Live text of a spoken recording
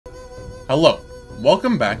Hello,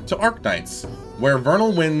 welcome back to Arknights, where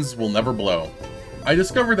vernal winds will never blow. I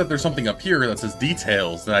discovered that there's something up here that says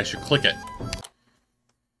details that I should click it.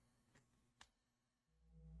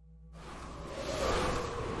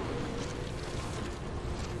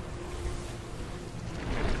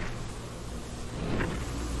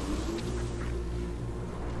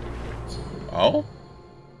 Oh?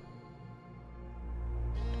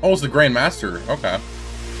 Oh, it's the Grand Master. Okay.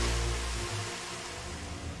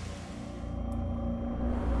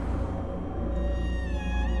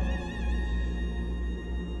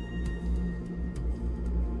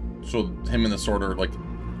 So him and the sword are like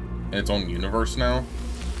in its own universe now?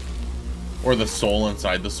 Or the soul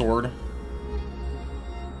inside the sword?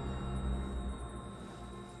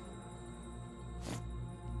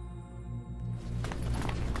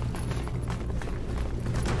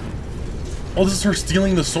 Oh, this is her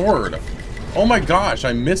stealing the sword. Oh my gosh,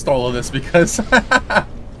 I missed all of this because I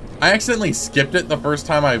accidentally skipped it the first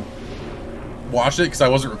time I watched it because I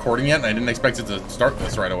wasn't recording yet and I didn't expect it to start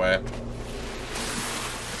this right away.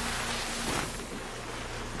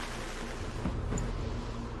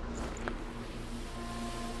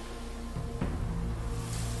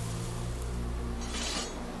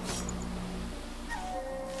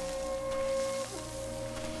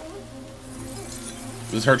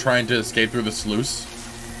 This is her trying to escape through the sluice.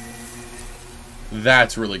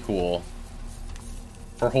 That's really cool.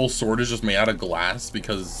 Her whole sword is just made out of glass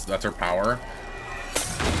because that's her power.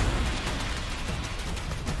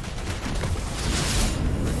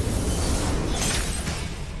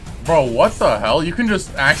 Bro, what the hell? You can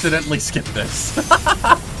just accidentally skip this.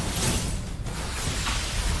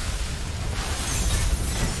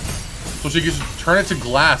 So she can just turn it to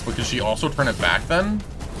glass, but can she also turn it back then?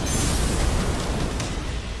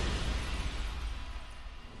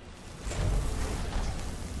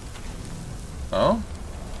 Oh?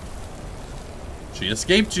 She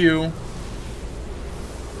escaped you.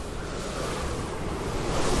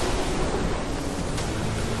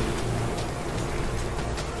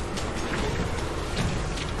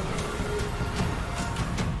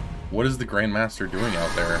 What is the Grand Master doing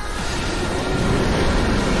out there?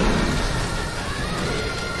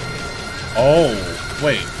 Oh,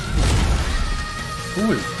 wait.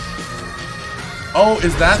 Who is... Oh,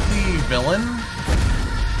 is that the villain?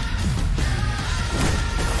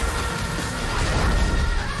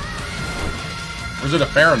 Or is it a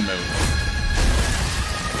Farron move?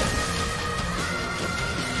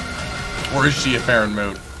 Or is she a Farron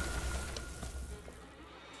move?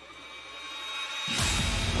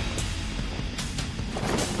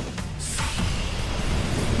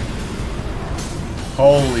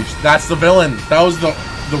 Holy sh... That's the villain! That was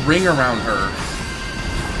the ring around her.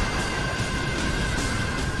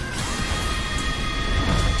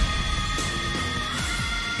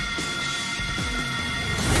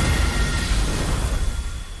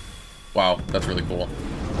 Wow, that's really cool.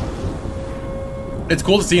 It's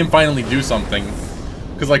cool to see him finally do something.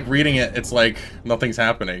 Because, like, reading it, it's like nothing's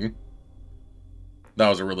happening. That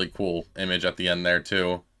was a really cool image at the end there,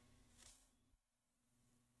 too.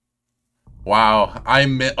 Wow, I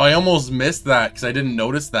almost missed that because I didn't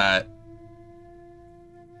notice that.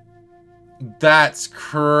 That's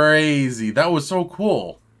crazy. That was so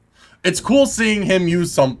cool. It's cool seeing him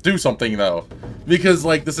do something though, because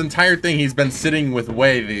like this entire thing he's been sitting with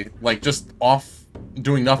Wei, like just off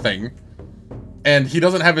doing nothing, and he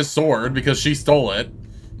doesn't have his sword because she stole it.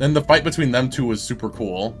 Then the fight between them two was super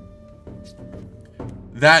cool.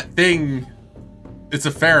 That thing, it's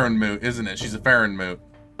a Farron moot, isn't it? She's a Farron moot.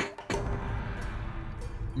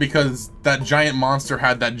 Because that giant monster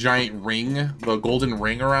had that giant ring, the golden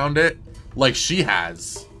ring around it, like she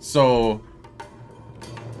has. So...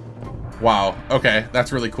 Wow, okay,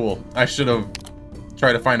 that's really cool. I should have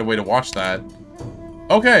tried to find a way to watch that.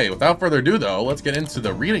 Okay, without further ado though, let's get into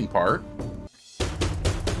the reading part.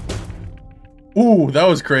 Ooh, that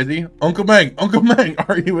was crazy. Uncle Meng,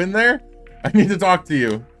 are you in there? I need to talk to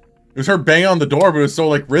you. It was her banging on the door, but it was so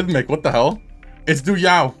like rhythmic, what the hell? It's Du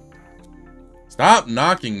Yao. Stop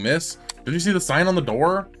knocking, miss. Did you see the sign on the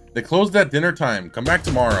door? They closed at dinner time. Come back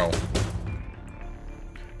tomorrow.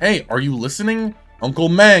 Hey, are you listening? Uncle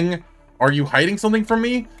Meng, are you hiding something from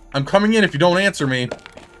me? I'm coming in if you don't answer me.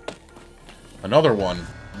 Another one.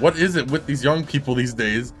 What is it with these young people these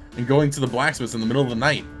days and going to the blacksmith's in the middle of the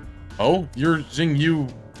night? Oh, you're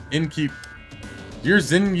Xingyu innkeeper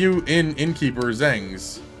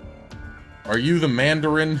Zeng's. Are you the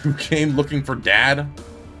Mandarin who came looking for Dad?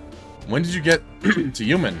 When did you get to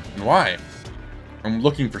human, and why? I'm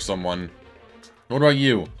looking for someone. What about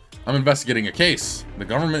you? I'm investigating a case. The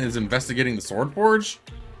government is investigating the Sword Forge?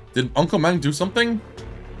 Did Uncle Meng do something?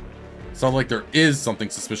 Sounds like there is something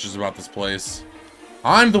suspicious about this place.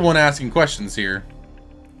 I'm the one asking questions here.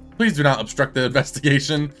 Please do not obstruct the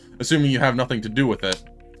investigation, assuming you have nothing to do with it.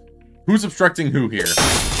 Who's obstructing who here?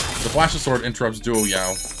 The flash of sword interrupts Duo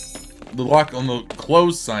Yao. The lock on the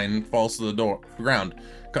closed sign falls to the ground,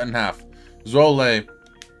 cut in half. Zhuo Lei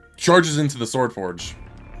charges into the sword forge.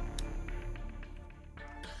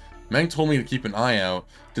 Meng told me to keep an eye out.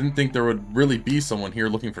 Didn't think there would really be someone here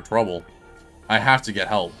looking for trouble. I have to get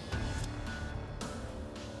help.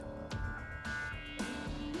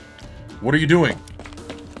 What are you doing?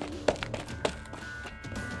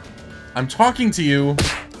 I'm talking to you.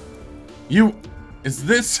 Is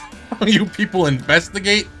this how you people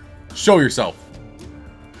investigate? Show yourself.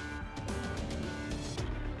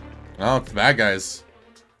 Oh, it's the bad guys.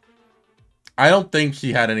 I don't think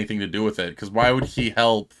he had anything to do with it, because why would he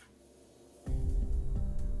help?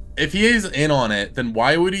 If he is in on it, then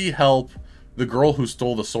why would he help the girl who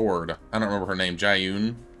stole the sword? I don't remember her name.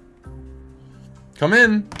 Jayun. Come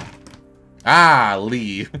in. Ah,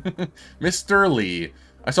 Lee. Mr. Lee.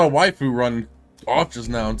 I saw waifu run off just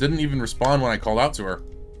now. Didn't even respond when I called out to her.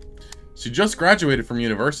 She just graduated from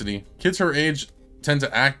university. Kids her age tend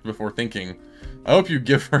to act before thinking. I hope you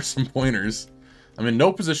give her some pointers. I'm in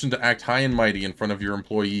no position to act high and mighty in front of your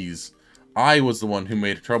employees. I was the one who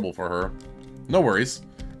made trouble for her. No worries.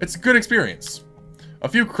 It's a good experience. A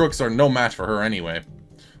few crooks are no match for her anyway.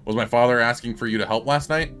 Was my father asking for you to help last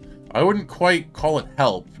night? I wouldn't quite call it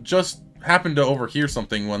help. Just happened to overhear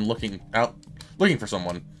something when looking for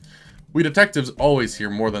someone. We detectives always hear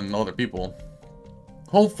more than other people.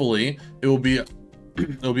 Hopefully, it will be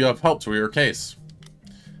of help to your case.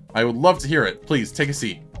 I would love to hear it. Please, take a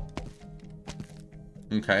seat.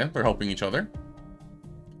 Okay, they're helping each other.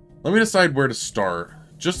 Let me decide where to start.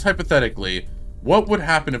 Just hypothetically, what would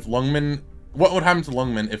happen to Lungmin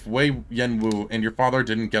if Wei Yanwu and your father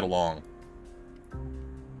didn't get along?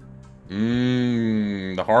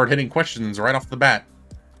 The hard-hitting questions right off the bat.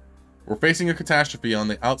 We're facing a catastrophe on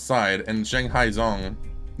the outside and Shanghai Zong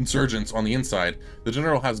insurgents on the inside. The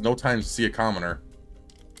general has no time to see a commoner.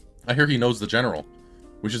 I hear he knows the general.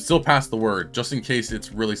 We should still pass the word, just in case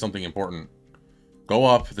it's really something important. Go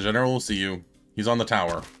up, the general will see you. He's on the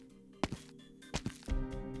tower.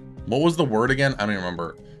 What was the word again? I don't even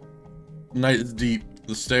remember. Night is deep.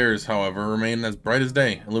 The stairs, however, remain as bright as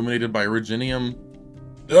day, illuminated by ruthenium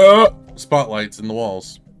spotlights in the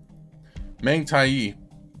walls. Meng Tai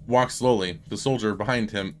walks slowly. The soldier behind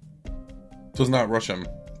him does not rush him.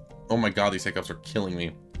 Oh my god, these hiccups are killing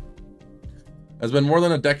me. It's been more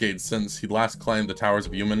than a decade since he last climbed the towers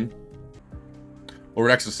of Human. Lord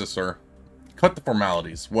Exorcist, sir. Cut the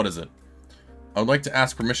formalities. What is it? I would like to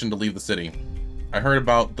ask permission to leave the city. I heard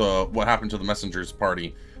about what happened to the messenger's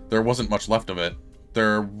party. There wasn't much left of it.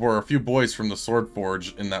 There were a few boys from the Sword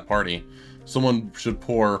Forge in that party. Someone should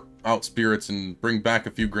pour out spirits and bring back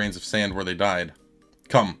a few grains of sand where they died.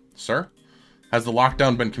 Come, sir. Has the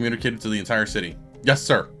lockdown been communicated to the entire city? Yes,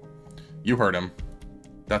 sir. You heard him.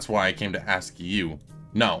 That's why I came to ask you.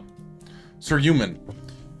 No. Sir Human.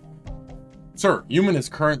 Sir, Human is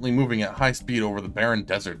currently moving at high speed over the barren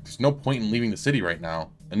desert. There's no point in leaving the city right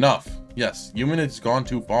now. Enough. Yes, Human has gone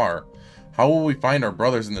too far. How will we find our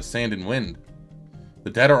brothers in the sand and wind? The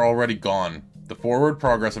dead are already gone. The forward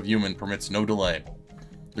progress of Human permits no delay.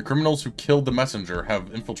 The criminals who killed the messenger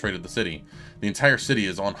have infiltrated the city. The entire city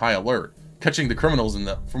is on high alert. Catching the criminals is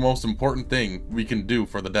the most important thing we can do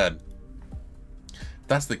for the dead. If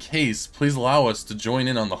that's the case, please allow us to join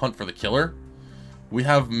in on the hunt for the killer. We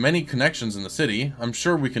have many connections in the city. I'm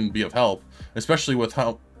sure we can be of help, especially with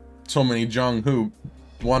how so many Jianghu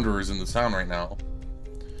wanderers in the town right now.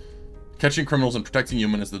 Catching criminals and protecting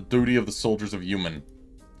Human is the duty of the soldiers of Human.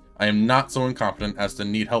 I am not so incompetent as to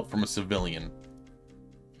need help from a civilian.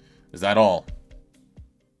 Is that all?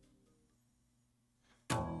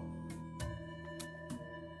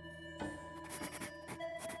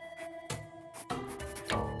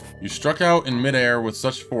 You struck out in midair with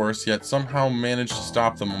such force, yet somehow managed to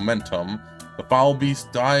stop the momentum. The foul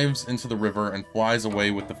beast dives into the river and flies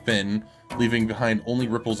away with the fin, leaving behind only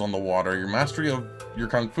ripples on the water. Your mastery of your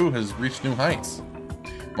kung fu has reached new heights.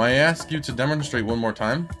 May I ask you to demonstrate one more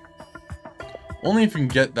time? Only if you can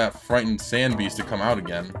get that frightened sand beast to come out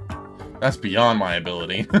again. That's beyond my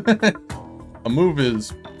ability. A move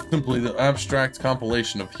is simply the abstract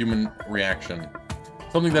compilation of human reaction.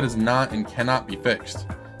 Something that is not and cannot be fixed.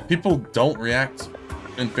 People don't react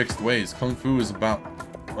in fixed ways. Kung Fu is about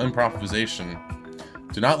improvisation.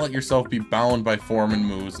 Do not let yourself be bound by form and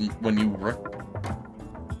moves when you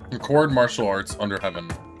record martial arts under heaven.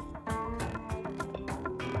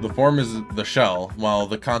 The form is the shell, while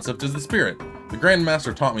the concept is the spirit. The Grand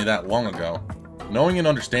Master taught me that long ago. Knowing and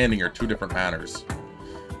understanding are two different matters.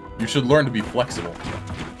 You should learn to be flexible.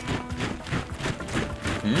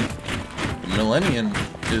 The Millennium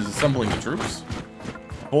is assembling the troops?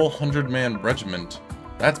 A whole 100-man regiment.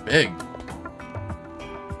 That's big.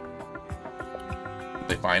 Did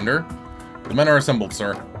they find her? The men are assembled,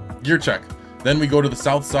 sir. Gear check. Then we go to the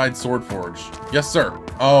south side sword forge. Yes, sir.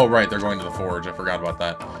 Oh, right, they're going to the forge. I forgot about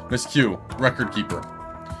that. Miss Q, record keeper.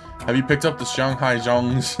 Have you picked up the Shanghai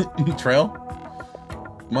Zhong's trail?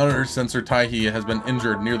 Monitor sensor Taihe has been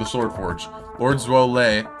injured near the sword forge. Lord Zhuo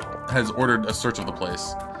Lei has ordered a search of the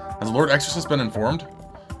place. Has the Lord Exorcist been informed?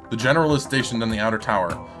 The general is stationed in the outer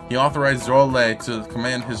tower. He authorized Zhuo Lei to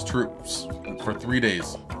command his troops for 3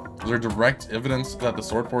 days. Is there direct evidence that the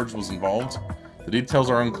sword forge was involved? The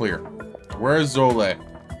details are unclear. Where is Zhuo Lei?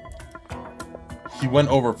 He went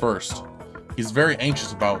over first. He's very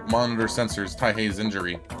anxious about monitor sensors Taihe's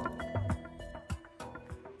injury.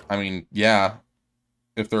 I mean, yeah.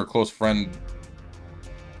 If they're a close friend.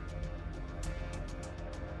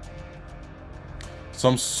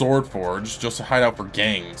 Some sword forge just to hide out for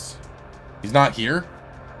gangs. He's not here?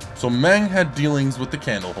 So Meng had dealings with the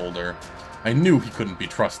candle holder. I knew he couldn't be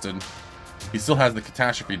trusted. He still has the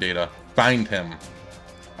catastrophe data. Find him.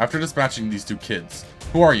 After dispatching these two kids.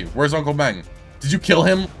 Who are you? Where's Uncle Meng? Did you kill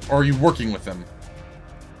him, or are you working with him?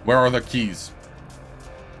 Where are the keys?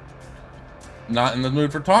 Not in the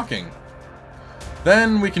mood for talking.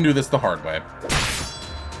 Then we can do this the hard way.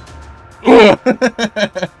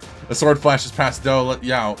 The sword flashes past Du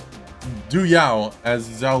Yao as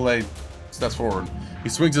Zhao Lei steps forward. He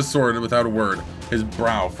swings his sword without a word, his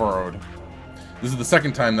brow furrowed. This is the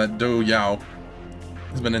second time that Du Yao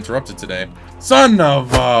has been interrupted today. Son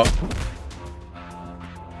of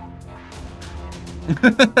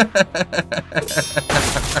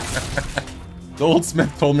The old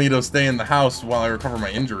smith told me to stay in the house while I recover my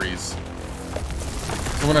injuries.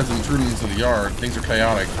 Someone has intruded into the yard. Things are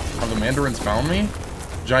chaotic. Have the mandarins found me?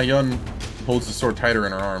 Jai Yun holds the sword tighter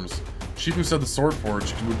in her arms. Shifu said the sword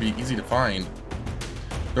forge would be easy to find.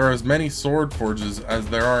 There are as many sword forges as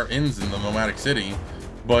there are inns in the nomadic city,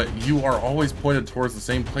 but you are always pointed towards the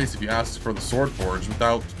same place if you ask for the sword forge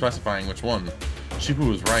without specifying which one. Shifu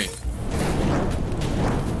was right.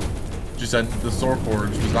 She said the sword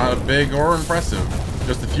forge was not big or impressive,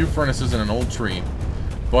 just a few furnaces and an old tree.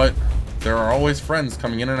 But there are always friends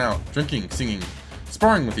coming in and out, drinking, singing,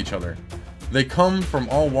 sparring with each other. They come from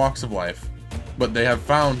all walks of life, but they have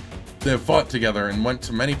fought together and went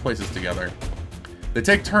to many places together. They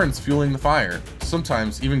take turns fueling the fire,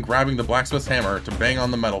 sometimes even grabbing the blacksmith's hammer to bang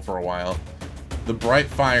on the metal for a while. The bright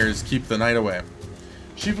fires keep the night away.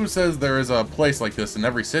 Shifu says there is a place like this in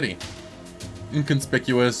every city.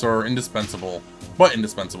 Inconspicuous or indispensable, but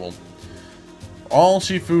indispensable. All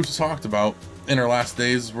Shifu talked about in her last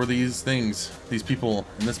days were these things, these people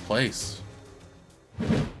in this place.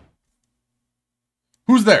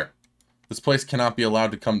 Who's there? This place cannot be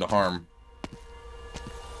allowed to come to harm.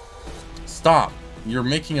 Stop. You're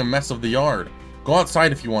making a mess of the yard. Go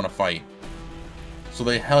outside if you want to fight. So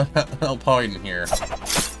they help hide in here.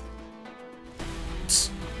 Psst.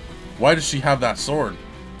 Why does she have that sword?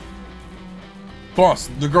 Boss,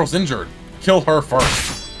 the girl's injured. Kill her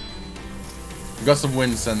first. A gust of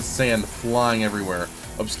wind sends sand flying everywhere,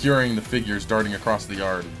 obscuring the figures darting across the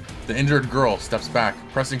yard. The injured girl steps back,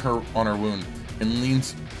 pressing her on her wound, and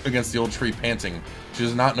leans against the old tree, panting. She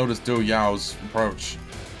does not notice Du Yao's approach.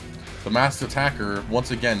 The masked attacker once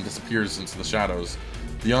again disappears into the shadows.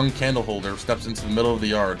 The young candle holder steps into the middle of the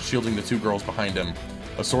yard, shielding the two girls behind him.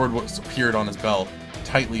 A sword appeared on his belt,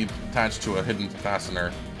 tightly attached to a hidden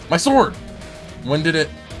fastener. My sword! When did it?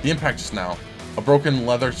 The impact just now. A broken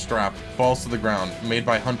leather strap falls to the ground, made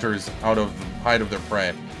by hunters out of the hide of their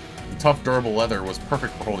prey. The tough, durable leather was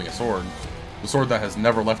perfect for holding a sword. The sword that has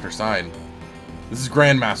never left her side. This is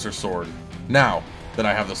Grandmaster's sword. Now that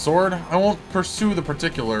I have the sword, I won't pursue the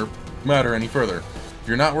particular matter any further. If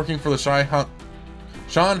you're not working for the Shanghai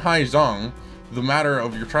Zhong, the matter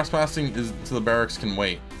of your trespassing is to the barracks can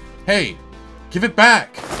wait. Hey! Give it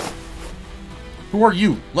back! Who are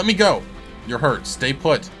you? Let me go! You're hurt. Stay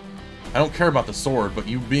put. I don't care about the sword, but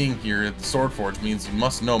you being here at the sword forge means you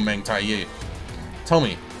must know Meng Taiye. Tell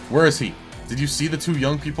me, where is he? Did you see the two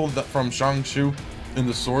young people from Shangshu in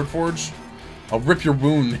the sword forge? I'll rip your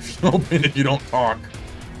wound if you open if you don't talk.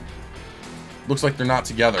 Looks like they're not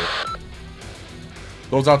together.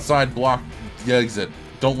 Those outside block the exit.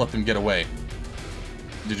 Don't let them get away.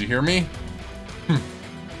 Did you hear me?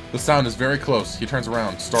 The sound is very close. He turns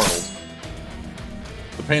around, startled.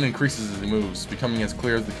 The pain increases as he moves, becoming as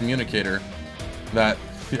clear as the communicator that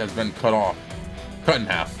has been cut in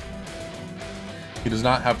half. He does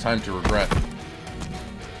not have time to regret.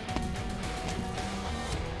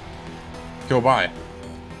 Go by.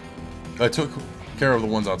 I took care of the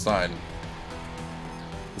ones outside.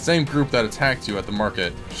 The same group that attacked you at the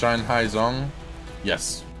market. Shanghai Zong?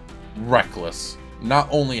 Yes. Reckless. Not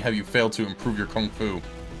only have you failed to improve your kung fu,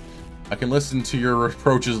 I can listen to your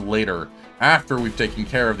reproaches later, after we've taken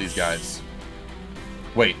care of these guys.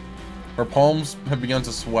 Wait. Her palms have begun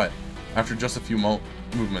to sweat after just a few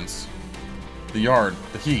movements. The yard,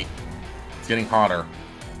 the heat. It's getting hotter.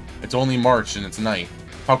 It's only March and it's night.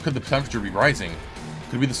 How could the temperature be rising?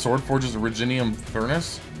 Could it be the Sword Forge's Originium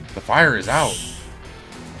furnace? The fire is out.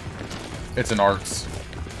 It's an Arts.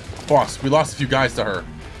 Boss, we lost a few guys to her.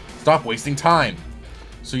 Stop wasting time.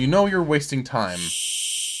 So you know you're wasting time.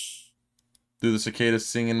 Do the cicadas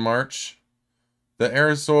sing in March? The air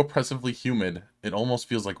is so oppressively humid, it almost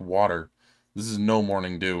feels like water. This is no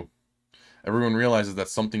morning dew. Everyone realizes that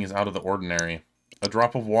something is out of the ordinary. A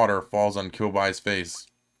drop of water falls on Kyobai's face.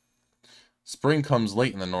 Spring comes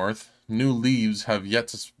late in the north. New leaves have yet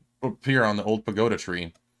to appear on the old pagoda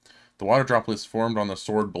tree. The water droplets formed on the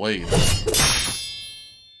sword blade.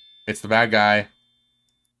 It's the bad guy.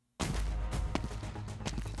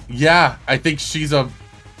 Yeah, I think she's a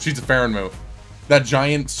Farinmu. That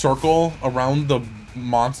giant circle around the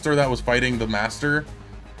monster that was fighting the master.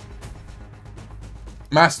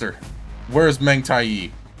 Master, where's Meng Tai?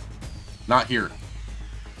 Not here.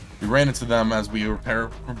 We ran into them as we were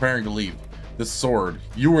preparing to leave. This sword.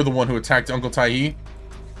 You were the one who attacked Uncle Tai.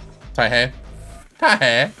 Tai.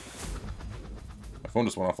 My phone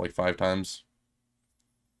just went off like 5 times.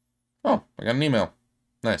 Oh, I got an email.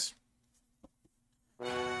 Nice.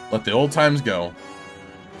 Let the old times go.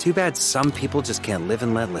 Too bad some people just can't live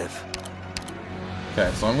and let live.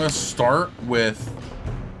 Okay, so I'm gonna start with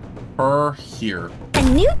her here. A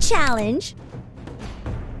new challenge.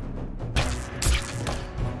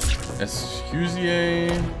 Excuse me.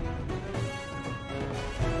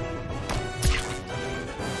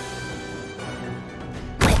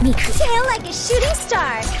 Let me tail like a shooting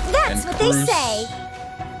star. That's what they say.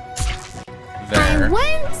 There. I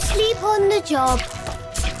won't sleep on the job.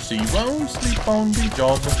 She won't sleep on the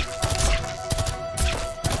job.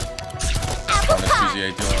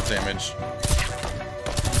 Excuse deal enough damage.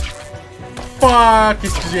 Fuck!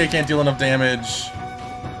 Excuse can't deal enough damage.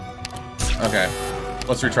 Okay.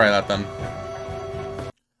 Let's retry that then.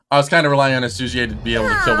 I was kind of relying on Suzie to be able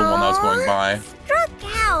to kill the one that was going by. Struck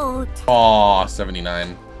out. Aw,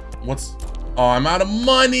 79. What's... Oh, I'm out of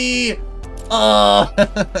money!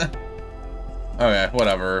 Okay,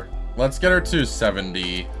 whatever. Let's get her to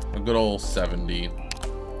 70. A good old 70.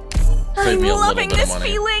 Save me a little bit of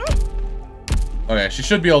money. Feeling. Okay, she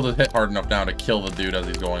should be able to hit hard enough now to kill the dude as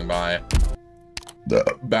he's going by.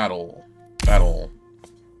 Battle.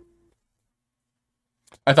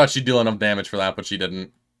 I thought she'd deal enough damage for that, but she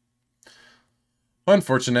didn't.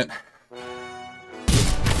 Unfortunate.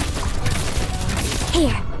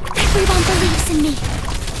 Here, everyone believes in me.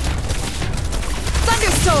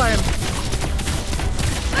 Thunderstorm!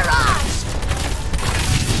 Mirage!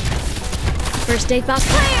 First aid box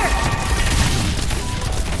clear!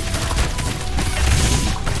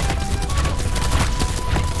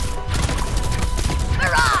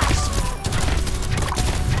 Mirage!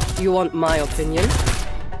 You want my opinion?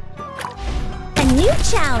 A new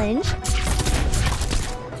challenge.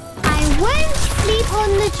 I won't sleep on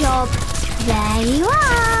the job. There you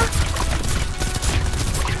are.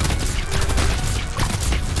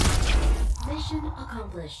 Mission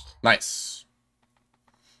accomplished. Nice.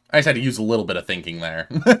 I just had to use a little bit of thinking there.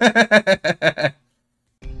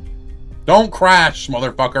 Don't crash,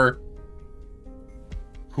 motherfucker.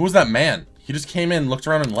 Who was that man? He just came in, looked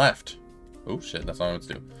around, and left. Oh shit, that's not what I want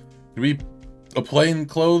to do. Did we plain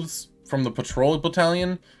clothes from the patrol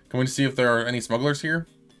battalion? Can we see if there are any smugglers here?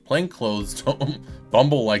 Plain clothes don't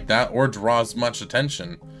bumble like that or draw as much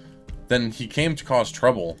attention. Then he came to cause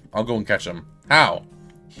trouble. I'll go and catch him. How?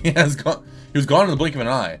 He was gone in the blink of an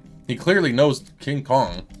eye. He clearly knows King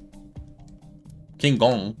Kong. King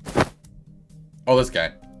Gong. Oh, this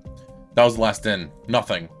guy. That was the last in.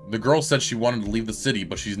 Nothing. The girl said she wanted to leave the city,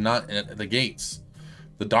 but she's not at the gates.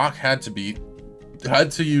 The doc had to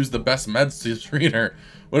use the best meds to treat her.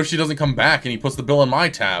 What if she doesn't come back and he puts the bill on my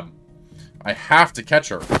tab? I have to catch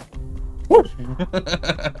her. Woo!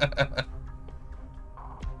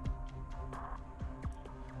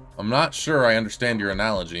 I'm not sure I understand your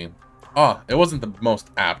analogy. Ah, it wasn't the most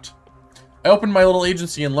apt. I opened my little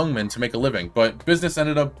agency in Lungmen to make a living, but business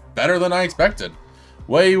ended up better than I expected.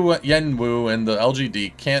 Wei Yenwu and the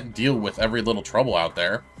LGD can't deal with every little trouble out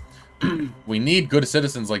there. We need good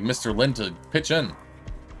citizens like Mr. Lin to pitch in.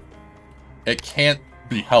 It can't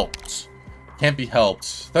be helped. Can't be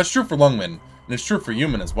helped. That's true for Lungmen, and it's true for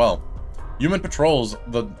Human as well. Human patrols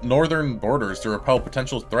the northern borders to repel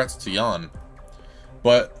potential threats to Yan.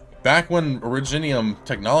 But back when Originium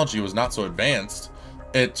technology was not so advanced,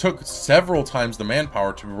 it took several times the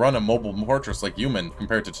manpower to run a mobile fortress like Human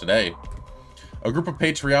compared to today. A group of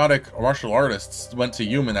patriotic martial artists went to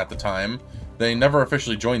Human at the time. They never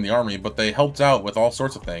officially joined the army, but they helped out with all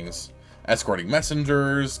sorts of things. Escorting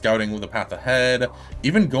messengers, scouting the path ahead,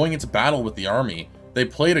 even going into battle with the army. They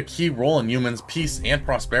played a key role in Human's peace and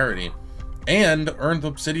prosperity, and earned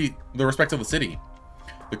the respect of the city.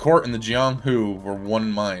 The court and the Jianghu were of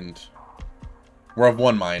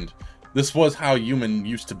one mind. This was how Human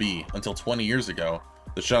used to be until 20 years ago.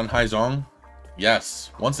 The Shanhaizong?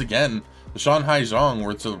 Yes, once again, the Shanhaizong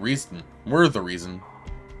were the reason.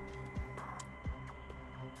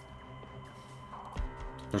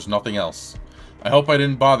 There's nothing else. I hope I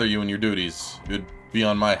didn't bother you in your duties. You'd be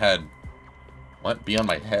on my head. What? Be on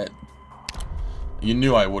my head? You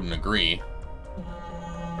knew I wouldn't agree.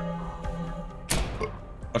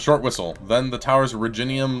 A short whistle. Then the tower's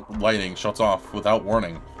Originium lighting shuts off without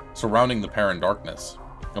warning, surrounding the pair in darkness.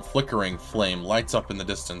 A flickering flame lights up in the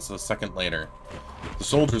distance a second later. The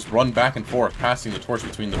soldiers run back and forth, passing the torch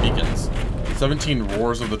between the beacons. 17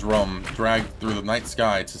 roars of the drum dragged through the night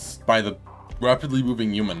sky by the rapidly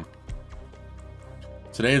moving Human.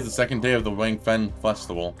 Today is the second day of the Wang Fen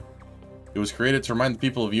Festival. It was created to remind the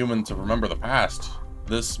people of Human to remember the past.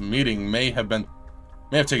 This meeting may have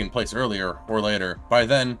taken place earlier or later. By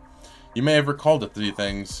then, you may have recalled a few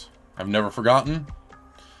things. I've never forgotten.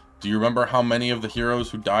 Do you remember how many of the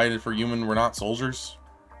heroes who died for Human were not soldiers?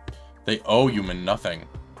 They owe Human nothing.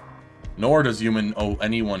 Nor does Human owe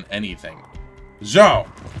anyone anything. Zhao!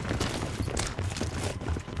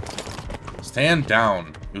 Stand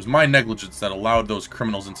down. It was my negligence that allowed those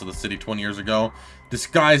criminals into the city 20 years ago,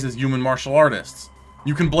 disguised as Human martial artists.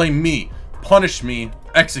 You can blame me, punish me,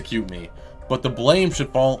 execute me, but the blame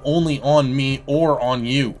should fall only on me or on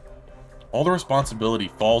you. All the responsibility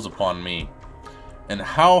falls upon me. And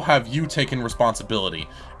how have you taken responsibility?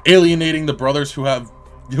 Alienating the brothers who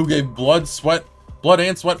gave blood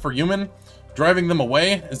and sweat for Human? Driving them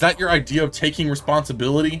away? Is that your idea of taking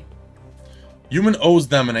responsibility? Human owes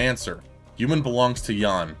them an answer. Human belongs to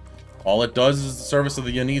Yan. All it does is the service of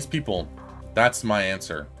the Yanese people. That's my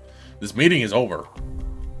answer. This meeting is over.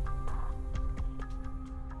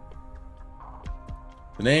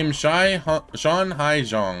 The name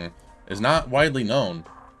Shanhaizong is not widely known.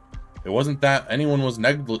 It wasn't that anyone was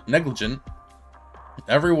negligent.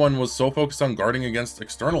 Everyone was so focused on guarding against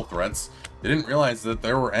external threats, they didn't realize that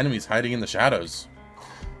there were enemies hiding in the shadows.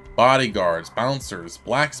 Bodyguards, bouncers,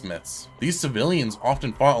 blacksmiths. These civilians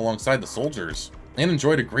often fought alongside the soldiers, and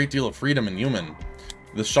enjoyed a great deal of freedom in Human.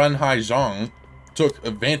 The Shanhaizong took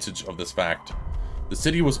advantage of this fact. The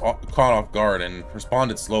city was caught off guard and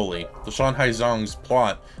responded slowly. The Shanhaizong's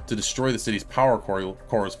plot to destroy the city's power core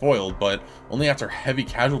was foiled, but only after heavy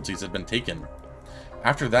casualties had been taken.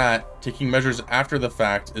 After that, taking measures after the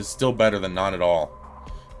fact is still better than none at all.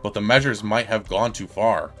 But the measures might have gone too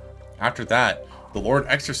far. After that, the Lord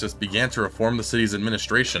Exorcist began to reform the city's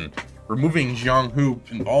administration, removing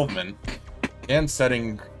Jianghu involvement and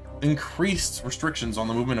setting increased restrictions on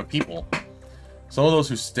the movement of people. Some of those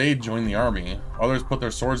who stayed joined the army, others put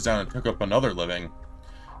their swords down and took up another living.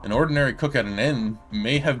 An ordinary cook at an inn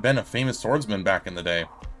may have been a famous swordsman back in the day.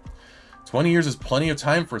 20 years is plenty of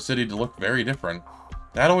time for a city to look very different.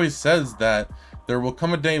 That always says that there will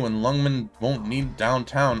come a day when Lungmen won't need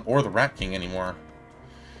downtown or the Rat King anymore.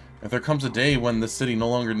 If there comes a day when the city no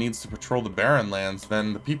longer needs to patrol the barren lands,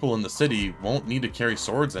 then the people in the city won't need to carry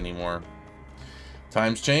swords anymore.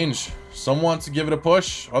 Times change. Some want to give it a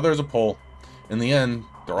push, others a pull. In the end,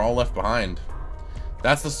 they're all left behind.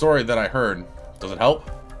 That's the story that I heard. Does it help?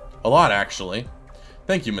 A lot, actually.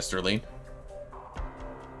 Thank you, Mr. Lee.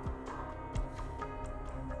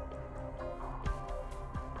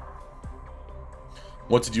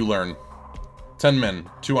 What did you learn? 10 men,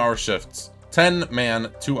 2-hour shifts. 10-man,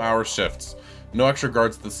 2-hour shifts. No extra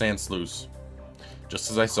guards at the sand sluice.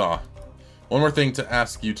 Just as I saw. One more thing to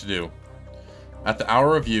ask you to do. At the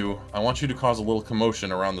hour review, I want you to cause a little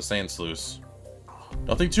commotion around the sand sluice.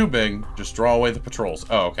 Nothing too big, just draw away the patrols.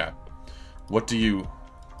 Oh, okay. What do you...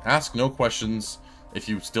 Ask no questions if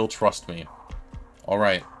you still trust me.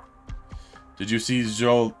 Alright. Did you see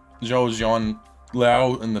Zhou Jian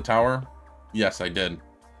Liao in the tower? Yes, I did.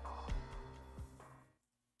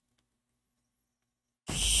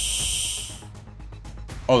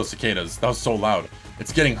 Oh, the cicadas. That was so loud.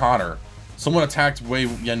 It's getting hotter. Someone attacked Wei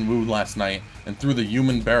Yanwu last night and threw the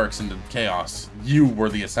Human barracks into chaos. You were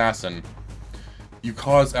the assassin. You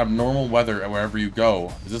cause abnormal weather wherever you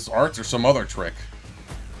go. Is this art or some other trick?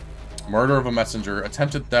 Murder of a messenger,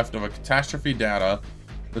 attempted theft of a catastrophe data,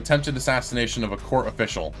 attempted assassination of a court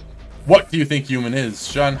official. What do you think human is,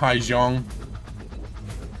 Shanghai Zhong?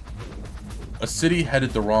 A city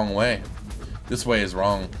headed the wrong way. This way is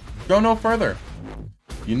wrong. Go no further.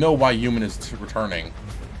 You know why human is returning.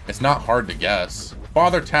 It's not hard to guess.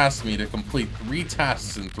 Father tasked me to complete 3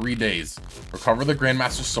 tasks in 3 days. Recover the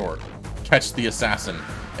Grandmaster's sword, catch the assassin,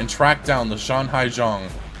 and track down the Shanghai Zhong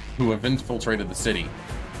who have infiltrated the city.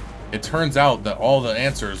 It turns out that all the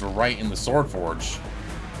answers were right in the Sword Forge.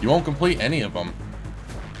 You won't complete any of them.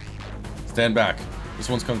 Stand back. This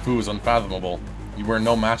one's kung fu is unfathomable. You were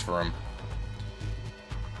no match for him.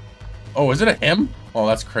 Oh, is it a him? Oh,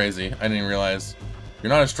 that's crazy. I didn't realize. You're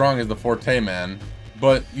not as strong as the Forte man,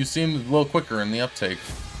 but you seemed a little quicker in the uptake.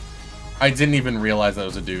 I didn't even realize that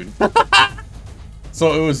was a dude.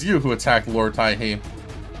 So it was you who attacked Lord Tai-He.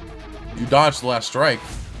 You dodged the last strike.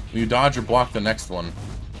 Will you dodge or block the next one?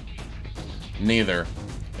 Neither.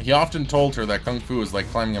 He often told her that kung fu is like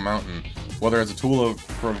climbing a mountain, whether as a tool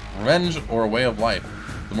of revenge or a way of life.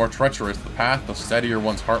 The more treacherous the path, the steadier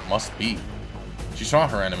one's heart must be. She saw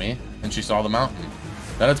her enemy, and she saw the mountain.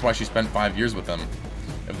 That is why she spent 5 years with him.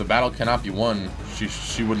 If the battle cannot be won,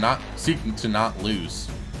 she would not seek to not lose.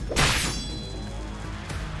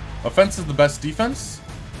 Offense is the best defense?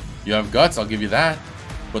 You have guts, I'll give you that.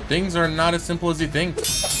 But things are not as simple as you think.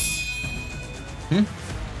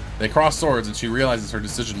 They cross swords and she realizes her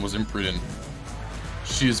decision was imprudent.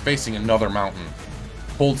 She is facing another mountain.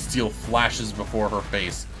 Cold steel flashes before her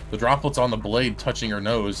face. The droplets on the blade touching her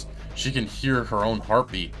nose. She can hear her own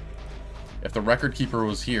heartbeat. If the record keeper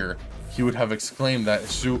was here, he would have exclaimed that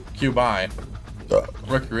Kyubai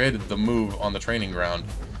recreated the move on the training ground.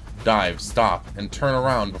 Dive, stop, and turn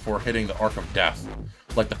around before hitting the arc of death,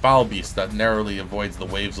 like the foul beast that narrowly avoids the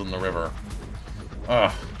waves in the river.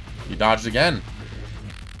 Ugh, you dodged again.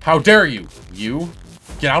 How dare you? You?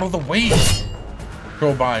 Get out of the way!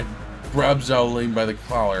 Kyubai grabs Zhao Lin by the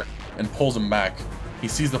collar and pulls him back. He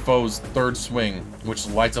sees the foe's third swing, which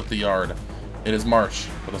lights up the yard. It is March,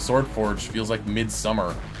 but the Sword Forge feels like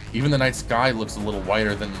midsummer. Even the night sky looks a little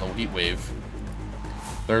whiter than the heat wave.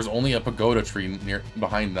 There's only a pagoda tree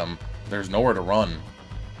behind them. There's nowhere to run.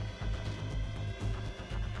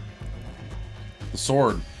 The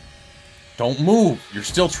sword. Don't move! You're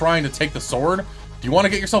still trying to take the sword? Do you want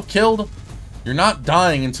to get yourself killed? You're not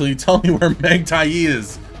dying until you tell me where Meg Tai-Yi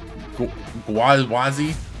is.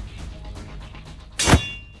 Gwazi?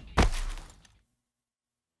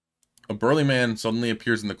 A burly man suddenly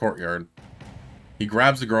appears in the courtyard. He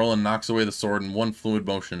grabs the girl and knocks away the sword in one fluid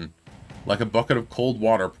motion. Like a bucket of cold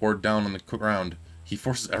water poured down on the ground, he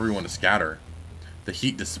forces everyone to scatter. The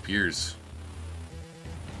heat disappears.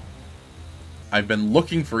 I've been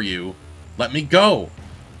looking for you. Let me go!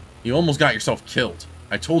 You almost got yourself killed.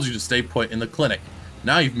 I told you to stay put in the clinic.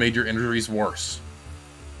 Now you've made your injuries worse.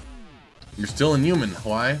 You're still inhuman.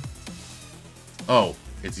 Why? Oh,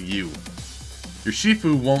 it's you. Your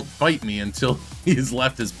Shifu won't fight me until he has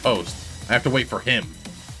left his post. I have to wait for him.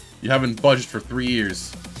 You haven't budged for 3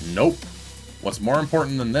 years. Nope. What's more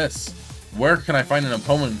important than this? Where can I find an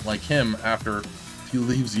opponent like him after he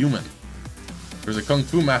leaves human? There's a Kung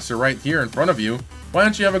Fu master right here in front of you. Why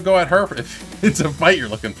don't you have a go at her if it's a fight you're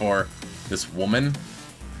looking for? This woman?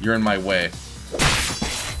 You're in my way.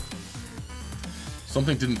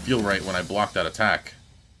 Something didn't feel right when I blocked that attack.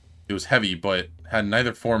 It was heavy, but had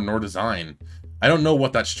neither form nor design. I don't know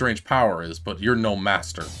what that strange power is, but you're no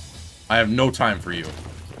master. I have no time for you.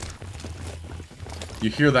 You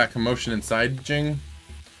hear that commotion inside, Jing?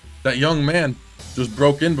 That young man just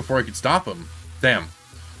broke in before I could stop him. Damn.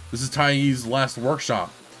 This is Tai-Yi's last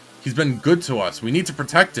workshop. He's been good to us. We need to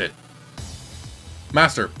protect it.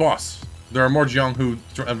 Master, boss, there are more Jianghu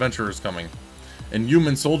adventurers coming, and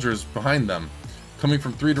human soldiers behind them, coming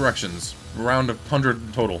from 3 directions, around 100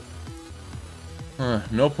 in total.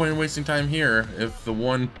 No point in wasting time here if the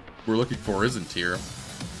one we're looking for isn't here.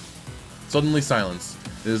 Suddenly silence.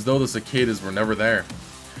 It is as though the cicadas were never there.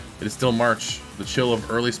 It is still March. The chill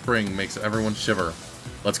of early spring makes everyone shiver.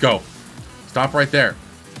 Let's go. Stop right there.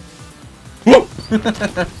 Whoa!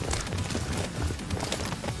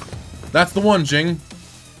 That's the one, Jing.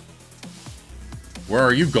 Where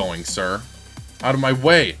are you going, sir? Out of my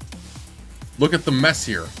way. Look at the mess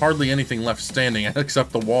here. Hardly anything left standing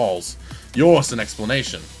except the walls. You owe us an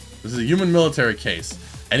explanation. This is a human military case.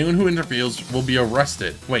 Anyone who interferes will be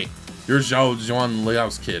arrested. Wait, you're Zhao Zhuan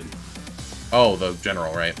Liao's kid. Oh, the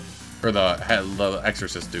general, right? Or the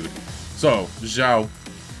exorcist dude. So, Zhao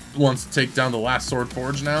wants to take down the last sword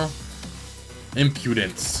forge now?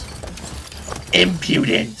 Impudence.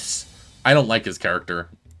 Impudence! I don't like his character.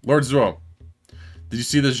 Lord Zuo, did you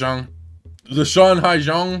see the Shanghai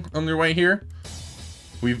Zhang on their way here?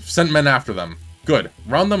 We've sent men after them. Good.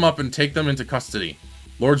 Round them up and take them into custody.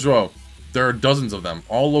 Lord Zuo, there are dozens of them,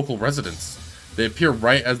 all local residents. They appear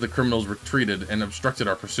right as the criminals retreated and obstructed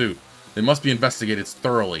our pursuit. They must be investigated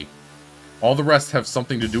thoroughly. All the rest have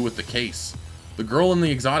something to do with the case. The girl in the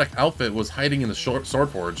exotic outfit was hiding in the sword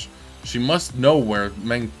forge. She must know where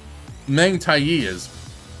Meng Taiyi is.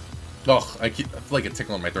 Ugh, I feel like a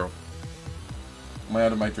tickle in my throat. Am I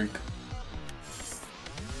out of my drink?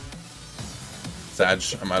 Sag,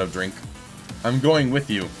 I'm out of drink. I'm going with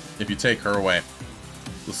you, if you take her away.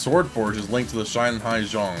 The sword forge is linked to the Shanghai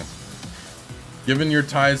Zhang. Given your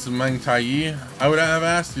ties to Meng Taiyi, I would have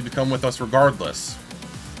asked you to come with us regardless.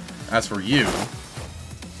 As for you,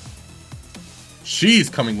 she's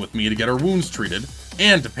coming with me to get her wounds treated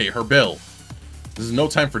and to pay her bill. This is no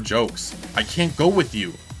time for jokes. I can't go with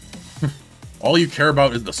you. All you care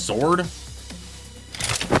about is the sword?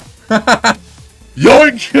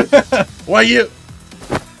 Yoink! Why you?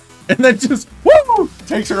 And then just, woo!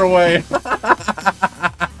 Takes her away.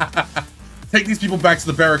 Take these people back to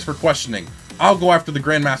the barracks for questioning. I'll go after the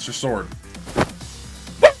Grandmaster sword.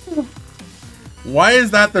 Why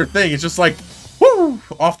is that their thing? It's just like, woo!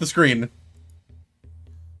 Off the screen.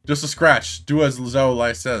 Just a scratch. Do as Zhou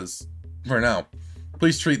Lai says. Vernal,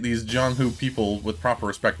 please treat these Jianghu people with proper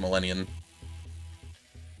respect, Millennium.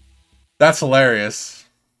 That's hilarious.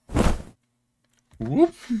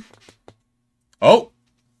 Whoop. Oh,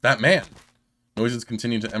 that man. Noises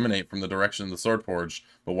continue to emanate from the direction of the sword forge,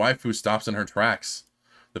 but waifu stops in her tracks.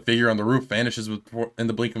 The figure on the roof vanishes in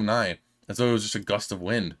the blink of an eye, as though it was just a gust of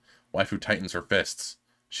wind. Waifu tightens her fists.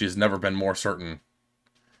 She has never been more certain.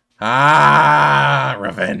 Ah,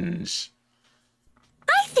 revenge.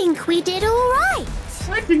 I think we did all right.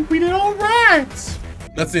 I think we did all right.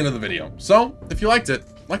 That's the end of the video. So, if you liked it,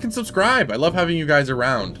 like and subscribe. I love having you guys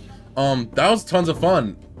around. That was tons of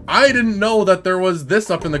fun. I didn't know that there was this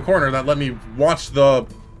up in the corner that let me watch the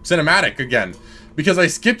cinematic again. Because I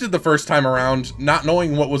skipped it the first time around, not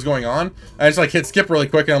knowing what was going on. I just like hit skip really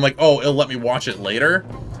quick and I'm like, oh, it'll let me watch it later.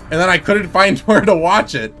 And then I couldn't find where to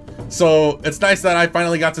watch it. So it's nice that I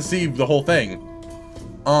finally got to see the whole thing.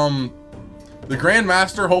 The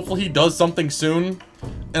Grandmaster, hopefully he does something soon.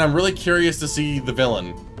 And I'm really curious to see the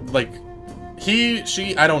villain. Like, he,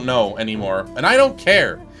 she, I don't know anymore. And I don't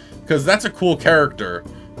care. Because that's a cool character.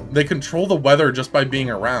 They control the weather just by being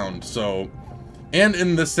around, so... And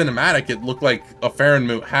in this cinematic, it looked like a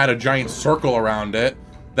Farenmoot had a giant circle around it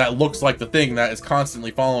that looks like the thing that is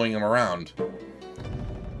constantly following him around.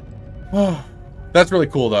 That's really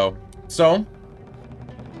cool, though. So,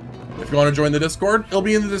 if you want to join the Discord, it'll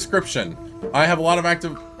be in the description. I have a lot of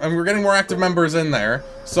active... I mean, we're getting more active members in there,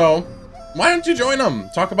 so why don't you join them?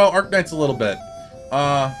 Talk about Arknights a little bit.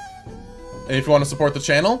 And if you want to support the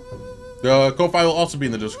channel, the Ko-Fi will also be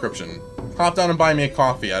in the description. Hop down and buy me a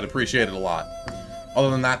coffee. I'd appreciate it a lot. Other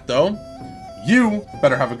than that, though, you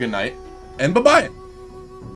better have a good night, and bye-bye!